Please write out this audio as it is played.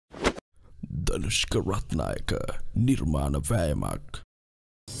Dhanushka Rathnayaka Nirmana Vayamak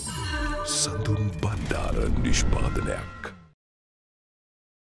Sandun Bandara Nishpadanayak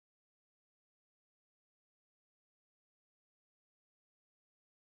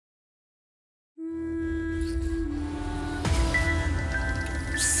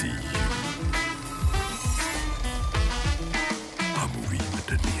See you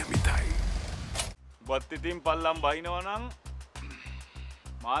Hamuvimata niyamitai Battitin pallam bahinawa nan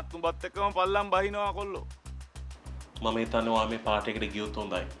මාත් උඹත් එක්කම පල්ලම් බහිනවා කොල්ලෝ මම හිතනවා මේ පාටි එකට ගියොත්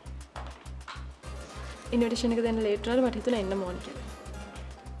හොඳයි ඉන්විටේෂන් එක දෙන්න ලේට් වුණාට මට හිතුණා එන්න ඕන කියලා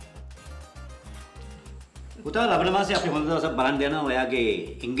පුතා ලබන මාසේ අපි හොඳ දවසක් බලන්න යනවා ඔයාගේ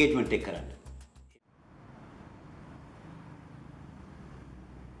එන්ගේජ්මන්ට් එක කරන්න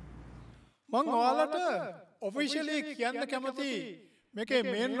මං ඔයාලට ඔෆිෂියලි කියන්න කැමති මේකේ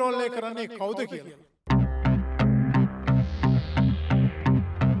මේන් රෝල් එක කරන්නේ කවුද කියලා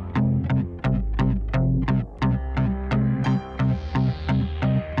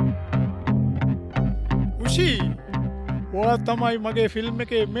ඔයා තමයි මගේ ෆිල්ම්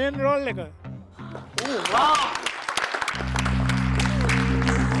එකේ මේන් රෝල් එක. ඕ වා!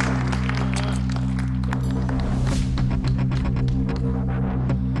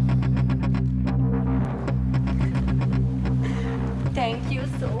 Thank you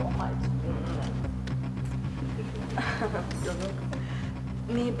so much.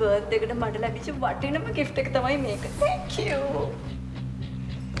 මේ බර්ත්ඩේ එකට මට ලැබිච්ච වටිනම gift එක තමයි මේක. Thank you.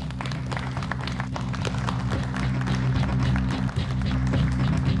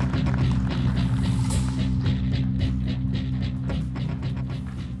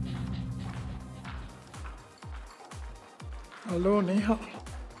 Hello, Neha.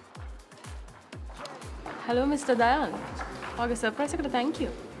 Hello, Mr. Dayan. Okay, surprise එකට thank you.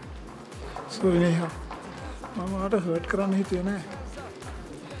 Sorry, Neha. මම ආට හර්ට් කරන්න හිතුවේ නෑ.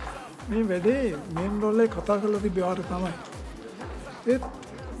 මේ වැඩේ මේන් රෝල් එක කතා කරලා තිබ්බේ ආට තමයි. ඒත්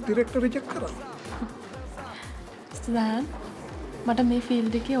ඩිරෙක්ටර් රිජෙක්ට් කරා. Mr. Dayan, මට මේ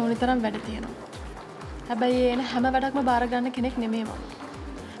ෆීල්ඩ් එකේ ඕනි තරම් වැඩ තියෙනවා. හැබැයි එන හැම වැඩක්ම බාර ගන්න කෙනෙක් නෙමෙයි මම.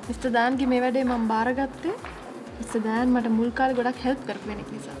 Mr. Dayanගේ මේ වැඩේ මම බාරගත්තේ Mr. Dayan මට මුල් කාලේ ගොඩක් හෙල්ප් කරපු කෙනෙක්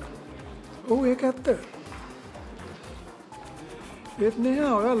නිසා. ඔව් ඒක ඇත්ත. ඒත් නේ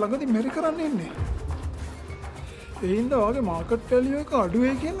ඔයා ළඟදී මෙරි කරන්න ඉන්නේ. ඒ හින්දා ඔයාගේ මාකට් වැලියු එක අඩු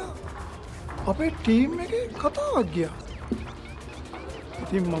වෙයි කියලා අපේ ටීම් එකේ කතාවක් ගියා.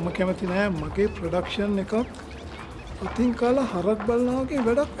 ඉතින් මම කැමති නෑ මගේ ප්‍රොඩක්ෂන් එකක් අතින් කාලා හරක් බලනවා වගේ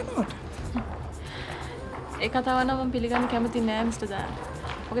වැඩක් වෙනවට. ඒ කතාව නම් මම පිළිගන්න කැමති නෑ Mr. Dayan.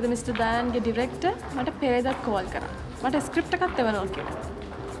 මොකද Mr. Dayanගේ ඩිරෙක්ටර් මට පෙරේදා කෝල් කරා. මට ස්ක්‍රිප්ට් එකක් එවනවා කියලා.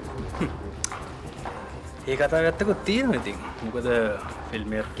 ඒ කතාව ඇත්තකුත් තියෙනවා ඉතින්. මොකද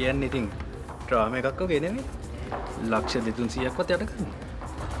ෆිල්ම් එකක් කියන්නේ ඉතින් ඩ්‍රාමා එකක් වගේ නෙමෙයි. ලක්ෂ 200ක්වත් යට කරනවා.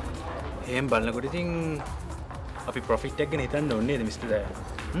 එහෙන් බලනකොට ඉතින් අපි ප්‍රොෆිට් එක ගැන හිතන්න ඕනේ නේද මිස්ටර්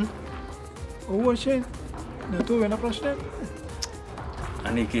Dayan? ඔව් අශේන්. නැතු වෙන ප්‍රශ්නයක්.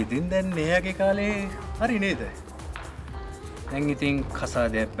 අනික ඉතින් දැන් මෙයාගේ කාලේ හරි නේද? දැන් ඉතින්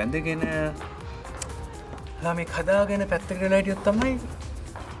කසාදයක් බැඳගෙන ළමෙක් හදාගෙන පැත්තකට වෙලා හිටියොත් තමයි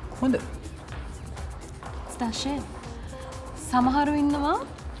හොඳ. ස්ටාෂේ සමහරු ඉන්නවා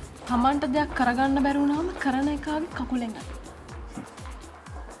තමන්ට දෙයක් කරගන්න බැරි වුණාම කරන එකාගේ කකුලෙන් ගන්න.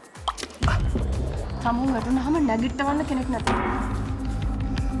 තමුන් වැටුනහම නැගිටවන්න කෙනෙක් නැති.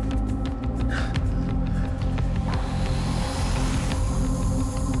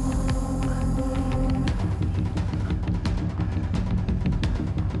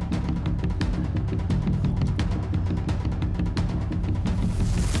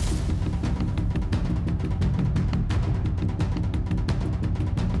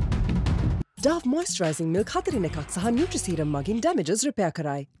 Dove moisturising milk 4 එකක් සහ Nutriserum මගින් damages repair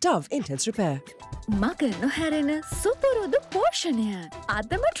කරයි. Dove Intense Repair. මග නොහැරෙන සුපුරුදු පෝෂණය.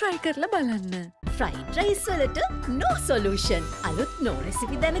 අදම try කරලා බලන්න. Fried rice වලට no solution. අලුත් no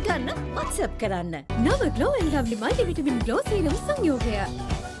recipe දැනගන්න WhatsApp කරන්න. නව Glow and Lovely multivitamin glow serum සංයෝගය.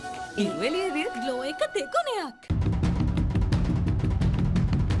 ඉල්වෙලියේ glow එක දෙගුණයක්.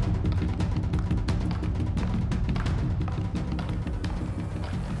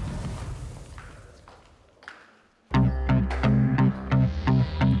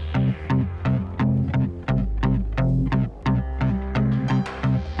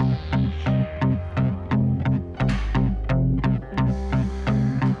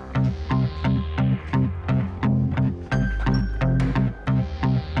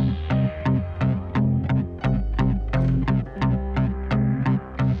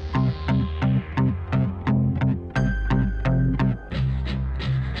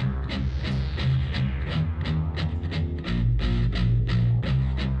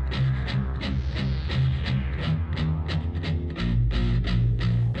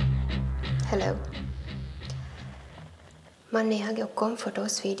 Hello. මම එයාගේ ඔක්කොම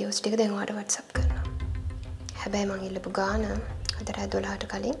ෆොටෝස් වීඩියෝස් ටික දැන් ඔයාලට WhatsApp කරනවා. හැබැයි මම ඉල්ලපු ගාන අද රාත් 12ට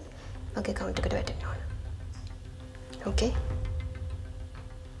කලින් මගේ account එකට වැටෙන්න ඕන. Okay?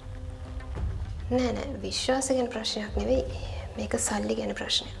 නෑ විශ්වාස ගැන ප්‍රශ්නයක් නෙවෙයි. මේක සල්ලි ගැන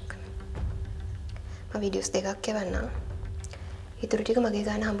ප්‍රශ්නයක්. මම වීඩියෝස් දෙකක් එවන්නම්. ඊටු ටික මගේ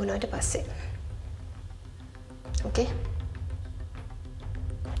ගාන හම්බුනාට පස්සේ. Okay?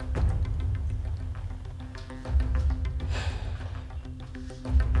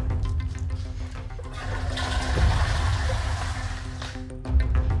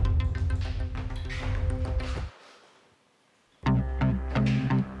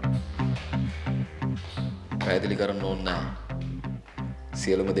 පැහැදිලි කරන්න ඕනේ නැහැ.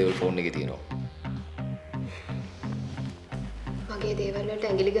 සියලුම දේවල් ෆෝන් එකේ තියෙනවා. මගේ දේවල් වලට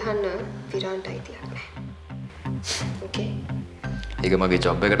ඇඟිලි ගහන්න විරාන්ට අයිතියක් නැහැ. ඕකේ. ඒක මගේ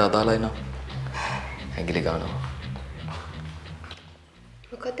ජොබ් එකට අදාළයි නෝ. ඇඟිලි ගන්නවා.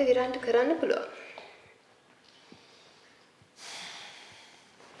 මොකද විරාන්ට කරන්න පුළුවන්?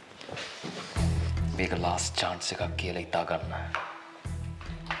 මේක ලාස්ට් chance එකක් කියලා හිතා ගන්න.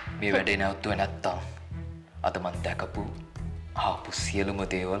 මේ වැඩේ නැවතුනේ නැත්තම් අද මන් දැකපු ආපු සියලුම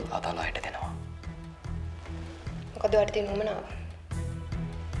දේවල් අදාළයට දෙනවා. මොකද ඔයාලට තියෙන උමනාව?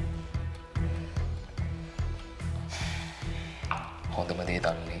 හොඳම දේ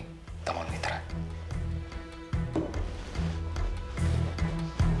දන්නේ තමන් විතරයි.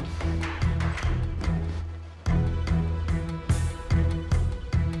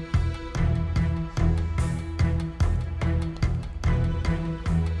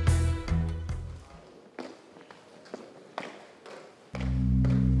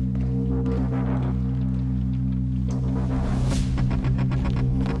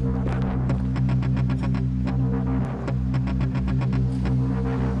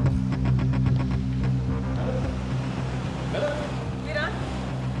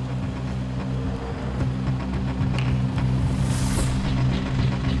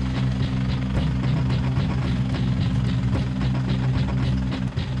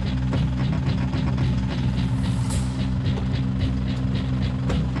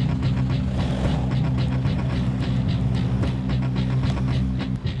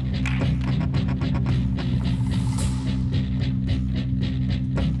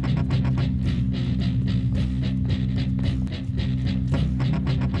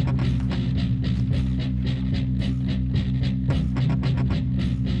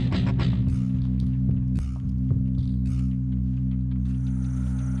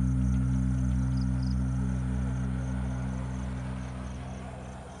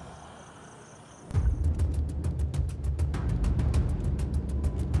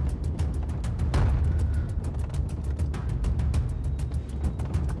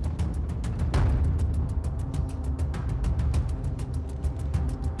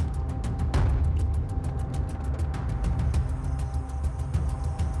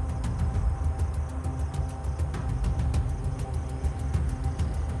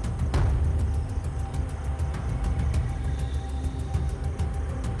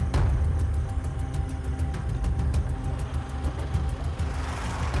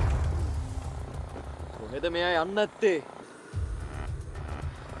 කොහෙද මෙයා යන්න නැත්තේ?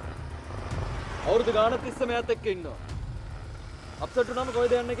 අවුරුදු ගානක් තිස්සේ මෙයාත් එක්ක ඉන්නවා. අප්සෙට් වුණාම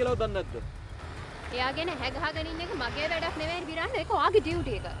කොහෙද යන්නේ කියලා දන්නේ නැද්ද? එයා ගැන හැගහගෙන ඉන්න එක මගේ වැඩක් නෙවෙයි විරාන්, ඒක ඔයාගේ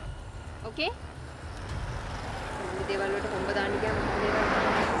ඩියුටි එක. ඕකේ? මේ දේවල් වලට කොම්බ දාන්න ගියාම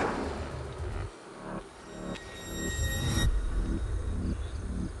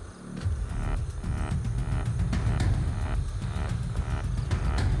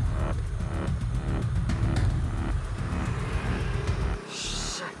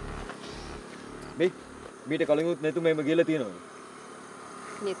මීට කලින්ුත් නෙතු මෙම ගිහලා තියෙනවා.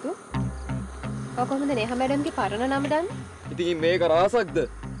 නෙතු? ඔය කොහොමද නේහා මැඩම්ගේ පරණ නම දන්නේ? ඉතින් මේක රාසක්ද?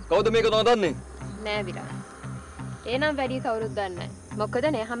 කවුද මේක නොදන්නේ? නෑ විරාන්. ඒ නම් වැඩි කවුරුත් දන්නේ නෑ. මොකද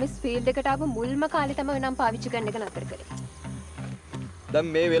නේහා මිස් ෆීල්ඩ් එකට ආපු මුල්ම කාලේ තමයි නම් පාවිච්චි කරන එක නතර කරේ.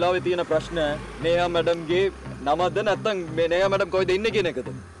 දැන් මේ වෙලාවේ තියෙන ප්‍රශ්න නේහා මැඩම්ගේ නමද නැත්නම් මේ නේහා මැඩම් කොහෙද ඉන්නේ කියන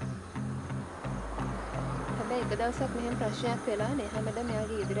එකද? එක දවසක් මෙහෙම ප්‍රශ්නයක් වෙලා නේහා මැඩම්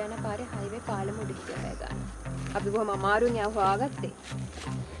එයාගේ ඉදිරිය යන පාරේ හයිවේ පාලම උඩ හිටියා ගන්න. අපි බොහොම අමාරුවෙන් යාව හොයාගත්තේ.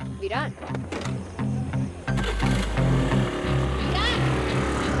 විරාන්.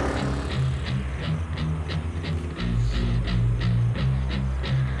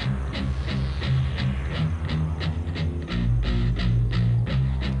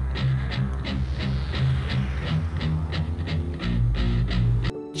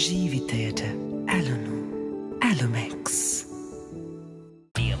 ජීවිතයට ඇලුණු ඇලුමෙක්ස්.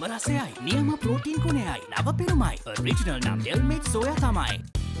 නියම රසයයි නියම ප්‍රෝටීන් ගුණයයි නව පෙරුමයි ඔරිජිනල් නම් ඩෙල්මේට් සෝයා තමයි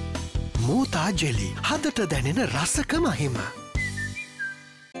මූතා ජෙලි හදට දැනෙන රසක මහිම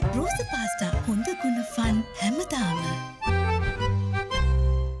රෝස පාස්ටා හොඳ ගුණ ෆන් හැමදාම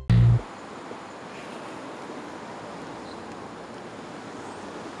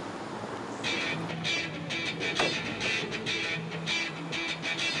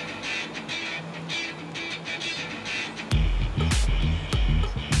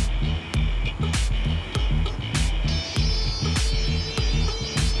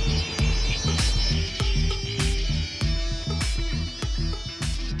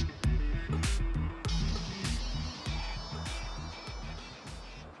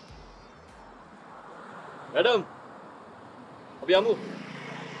मैडम अभी आमू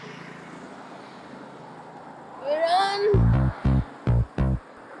Viran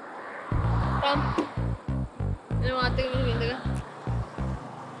Come Ini mati dulu gitu kan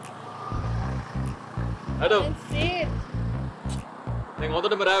madam Sit नहीं होता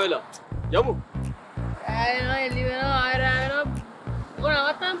तो मैं रावेला जामू Ayana eli වෙනවා ආය රැවෙනවා ඔක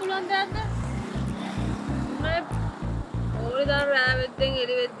නවත්තන්න පුළුවන් දෙයක්ද මේ ඕනේ දාන රැවෙද්දෙන්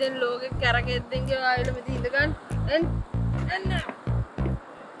එලි වෙද්දෙන් ලෝකෙ කැරකෙද්දෙන් කියලා ආයෙත් මෙතන ඉඳ ගන්න එන්න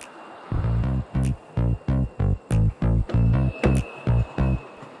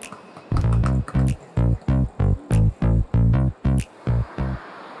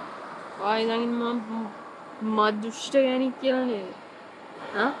ආයෙ නගින් මම දුෂ්ට ගෑණික් කියලා නේද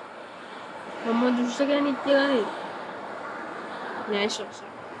හා මම දුෂ්ට ගෑණික් කියලා නේද නෑ ෂොක්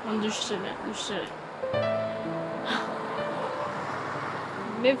මම දුෂ්ට නෑ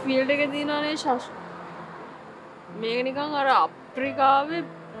මේ ෆීල්ඩ් එකේ තියෙනවානේ ෂෂ් මේක නිකන් අර අප්‍රිකාවේ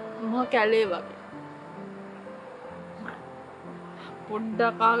මහ කැලේ වගේ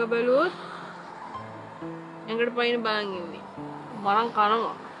පොඩ්ඩක් ආග බැලුවොත් එංගට පයින් බලන් ඉන්නේ මරන්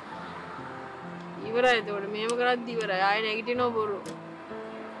කනවා ඉවරයි එතකොට මේව කරද්දි ඉවරයි ආයෙ නැගිටිනව බොරු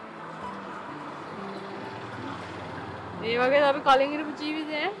මේ වගේ අපි කලින් ඉරපු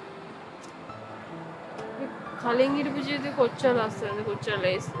ජීවිතේ කලින් ඉරපු ජීවිතේ කොච්චර ලස්සනද කොච්චර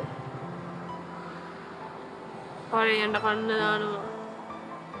ලේසිද පාරේ යන්න කන්න දානවා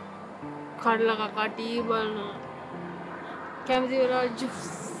කඩලා කකා ටී බලනවා කැමති වෙලා ජුස්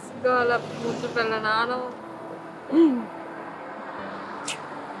ගාලා මුතු පැලලා නානවා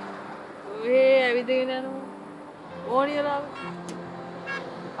ඔය ඇවිදගෙන යනවා ඕනියලා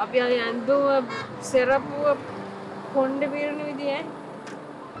අපි ඇඳුම සෙරපුව කොණ්ඩේ පිරෙන විදිය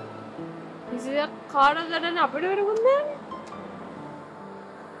කිසියක් කාටද ගන්න අපිට වෙරුකුත් නැහැ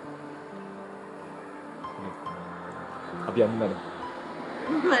अभी आमू मैडम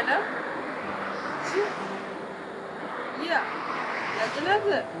मैडम या लजनाथ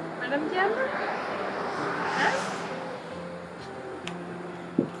मैडम क्या है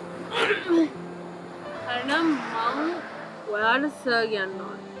අරනම් මම ඔයාලට සර් කියන්න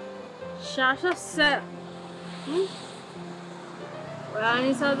ඕනේ ශාෂා සර් ඔයා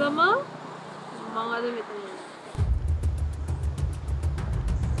නිසා තමයි මම අද මෙතන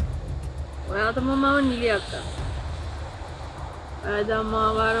ඔයා තමයි මම නිලි අක්කා ඔයා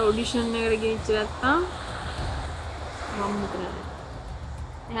දම්මාවාර ඔඩිෂන් එකට ගෙනිච්ච නැත්තම් මම මෙතන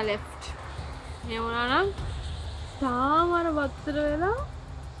එහා ලෙෆ්ට් මේ වුණා නම් තාම අර වත්තර වෙලා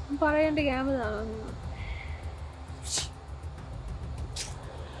පරයන්ට ගෑම දානවා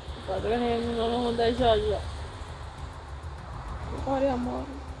පදගෙන එන්න නම හොඳයි ශාල්ලා පාරේ අම්මා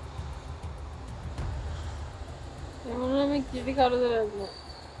එමුණා මේ කිරි කරදරයක් නෑ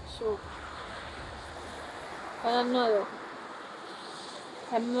ෂෝ අනන්නද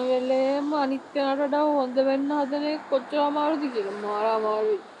හැම වෙලේම අනිත් කෙනාට වඩා හොඳ වෙන්න හදන එක කොච්චර අමාරුද කියලා මාරා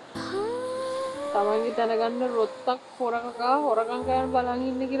අමාරුයි තමන්ගේ දැනගන්න රොත්තක් හොරකකා හොරකම් කරන බලන්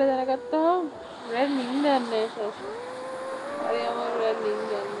ඉන්න කියලා දැනගත්තාම රැ නිින්ද යන්නේ ෂෝෂ් හරි අමාරු රැ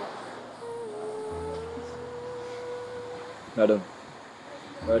නිින්ද යන්නේ मैडम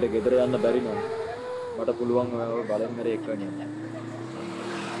ඔයාලට ගෙදර යන්න බැරි නම් මට පුළුවන් ඔයාව බලෙන් හරි එක්කගෙන යන්න.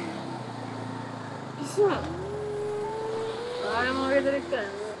 ඉස්සර ආයෙ මම ගෙදර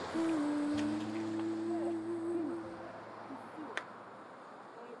එක්කගෙන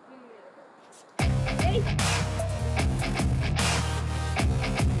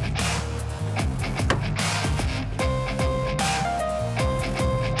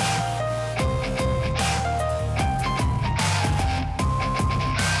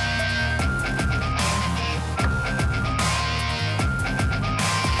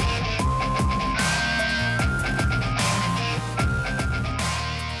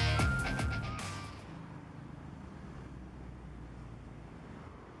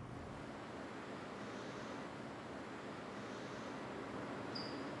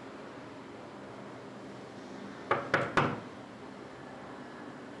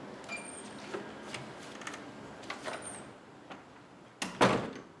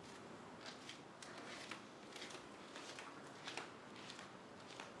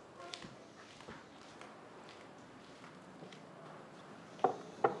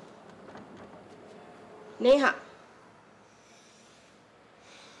නේහා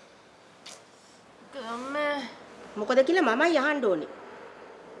අම්මේ මොකද කියලා මමයි අහන්න ඕනේ.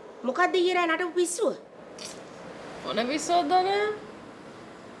 මොකද්ද ඊරා නටපු පිස්සුව? මොන පිස්සුවක්ද නේ?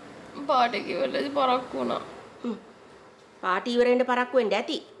 පාටි කිව්වලදී පරක්කු වුණා. පාටි ඉවරෙන්න පරක්කු වෙන්න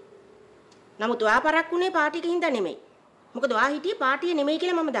ඇති. නමුත් ඔයා පරක්කුනේ පාටික හින්දා නෙමෙයි. මොකද ඔයා හිටියේ පාටිය නෙමෙයි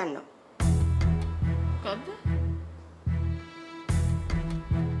කියලා මම දන්නවා. මොකද්ද?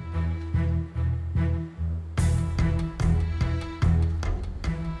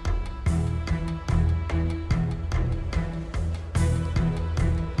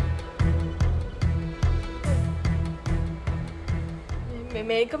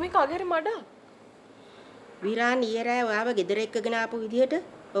 මේක මේ කගේරි මඩක්. විරාන් ඊරෑ ඔයාව ගෙදර එක්කගෙන ආපු විදිහට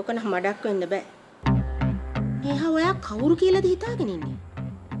ඕක නම් මඩක් වෙන්න බෑ. නේහා ඔයා කවුරු කියලාද හිතාගෙන ඉන්නේ?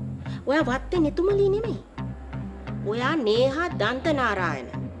 ඔයා වත්තේ නෙතුමලී නෙමෙයි. ඔයා නේහා දන්තනාරායන.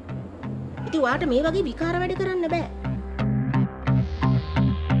 ඉතින් ඔයාට මේ වගේ විකාර වැඩ කරන්න බෑ.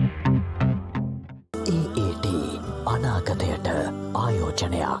 AAT අනාගතයට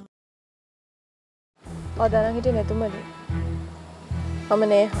ආයෝජනයක්. ඔයාලා හිටියේ නෙතුමලී. මම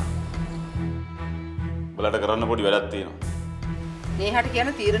නේහා. බලට කරන්න පොඩි වැඩක් තියෙනවා. නේහාට කියන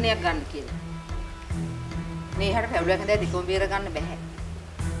තීරණයක් ගන්න කියලා. නේහාට පැවුලක් හදලා දිකොම් බේර ගන්න බෑ.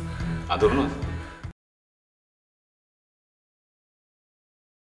 අඳුරනවද?